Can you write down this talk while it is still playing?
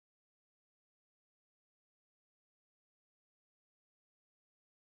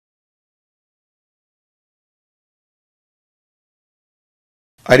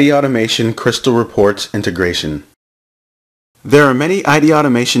IDAutomation Crystal Reports Integration. There are many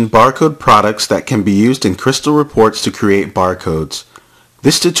IDAutomation barcode products that can be used in Crystal Reports to create barcodes.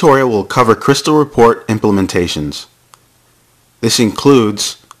 This tutorial will cover Crystal Report implementations. This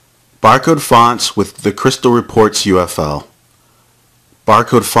includes Barcode Fonts with the Crystal Reports UFL,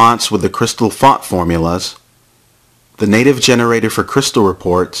 Barcode Fonts with the Crystal Font Formulas, the native generator for Crystal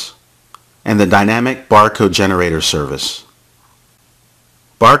Reports, and the dynamic barcode generator service.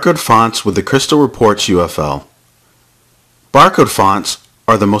 Barcode Fonts with the Crystal Reports UFL. Barcode fonts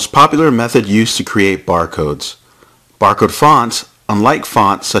are the most popular method used to create barcodes. Barcode fonts, unlike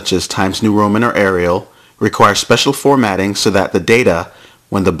fonts such as Times New Roman or Arial, require special formatting so that the data,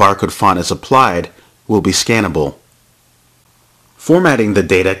 when the barcode font is applied, will be scannable. Formatting the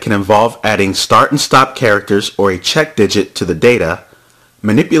data can involve adding start and stop characters or a check digit to the data,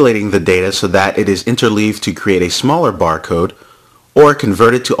 manipulating the data so that it is interleaved to create a smaller barcode, or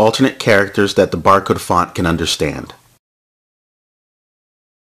converted to alternate characters that the barcode font can understand.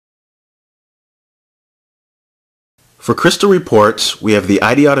 For Crystal Reports, we have the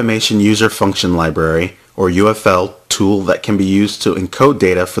IDAutomation User Function Library, or UFL, tool that can be used to encode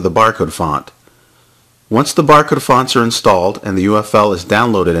data for the barcode font. Once the barcode fonts are installed and the UFL is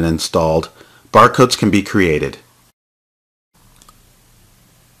downloaded and installed, barcodes can be created.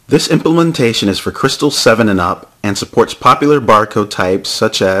 This implementation is for Crystal 7 and up and supports popular barcode types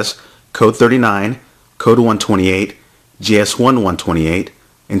such as Code 39, Code 128, GS1 128,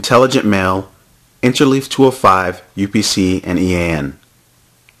 Intelligent Mail, Interleaf 205, UPC, and EAN.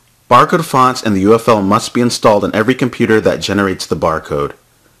 Barcode fonts and the UFL must be installed on every computer that generates the barcode.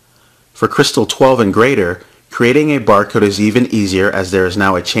 For Crystal 12 and greater, creating a barcode is even easier as there is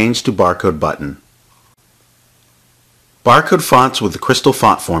now a Change to Barcode button. Barcode fonts with the Crystal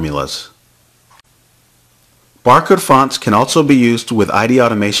Font Formulas. Barcode fonts can also be used with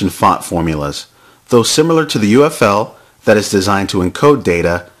IDAutomation Font Formulas. Though similar to the UFL that is designed to encode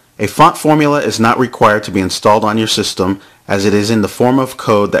data, a font formula is not required to be installed on your system as it is in the form of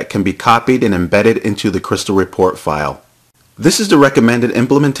code that can be copied and embedded into the Crystal Report file. This is the recommended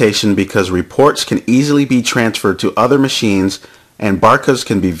implementation because reports can easily be transferred to other machines and barcodes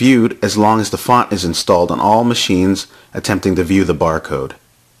can be viewed as long as the font is installed on all machines attempting to view the barcode.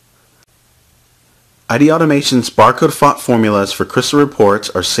 IDAutomation's barcode font formulas for Crystal Reports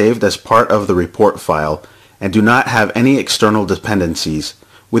are saved as part of the report file and do not have any external dependencies,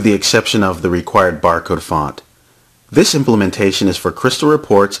 with the exception of the required barcode font. This implementation is for Crystal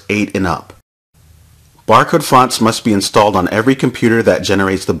Reports 8 and up. Barcode fonts must be installed on every computer that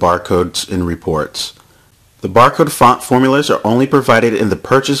generates the barcodes in reports. The barcode font formulas are only provided in the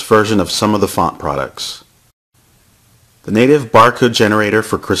purchase version of some of the font products. The native barcode generator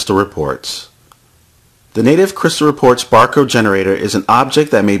for Crystal Reports. The native Crystal Reports barcode generator is an object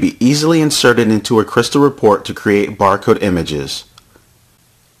that may be easily inserted into a Crystal report to create barcode images.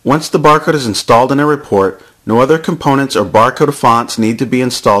 Once the barcode is installed in a report, no other components or barcode fonts need to be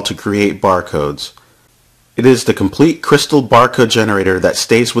installed to create barcodes. It is the complete Crystal barcode generator that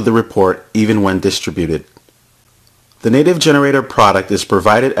stays with the report even when distributed. The native generator product is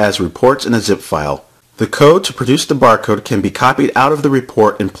provided as reports in a zip file. The code to produce the barcode can be copied out of the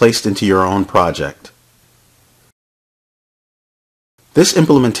report and placed into your own project. This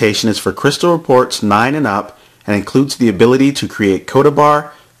implementation is for Crystal Reports 9 and up and includes the ability to create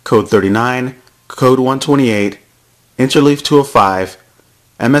Codabar, Code 39, Code 128, Interleaf 205,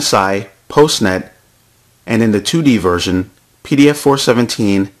 MSI, PostNet, and in the 2D version, PDF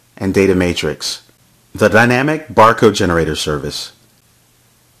 417 and Data Matrix. The Dynamic Barcode Generator Service.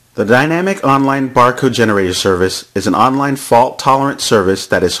 The Dynamic Online Barcode Generator Service is an online fault-tolerant service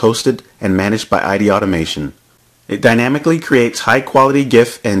that is hosted and managed by IDAutomation. It dynamically creates high-quality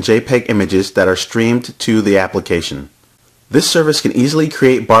GIF and JPEG images that are streamed to the application. This service can easily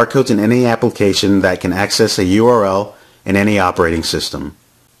create barcodes in any application that can access a URL in any operating system.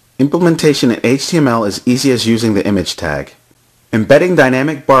 Implementation in HTML is easy as using the image tag. Embedding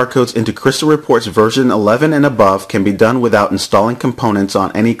dynamic barcodes into Crystal Reports version 11 and above can be done without installing components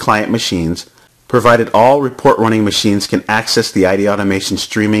on any client machines, provided all report running machines can access the IDAutomation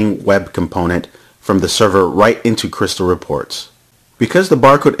streaming web component from the server right into Crystal Reports. Because the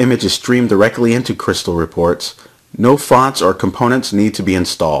barcode image is streamed directly into Crystal Reports, no fonts or components need to be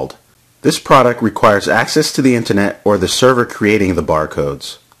installed. This product requires access to the internet or the server creating the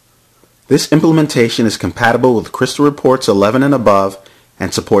barcodes. This implementation is compatible with Crystal Reports 11 and above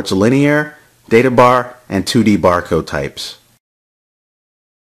and supports linear, data bar, and 2D barcode types.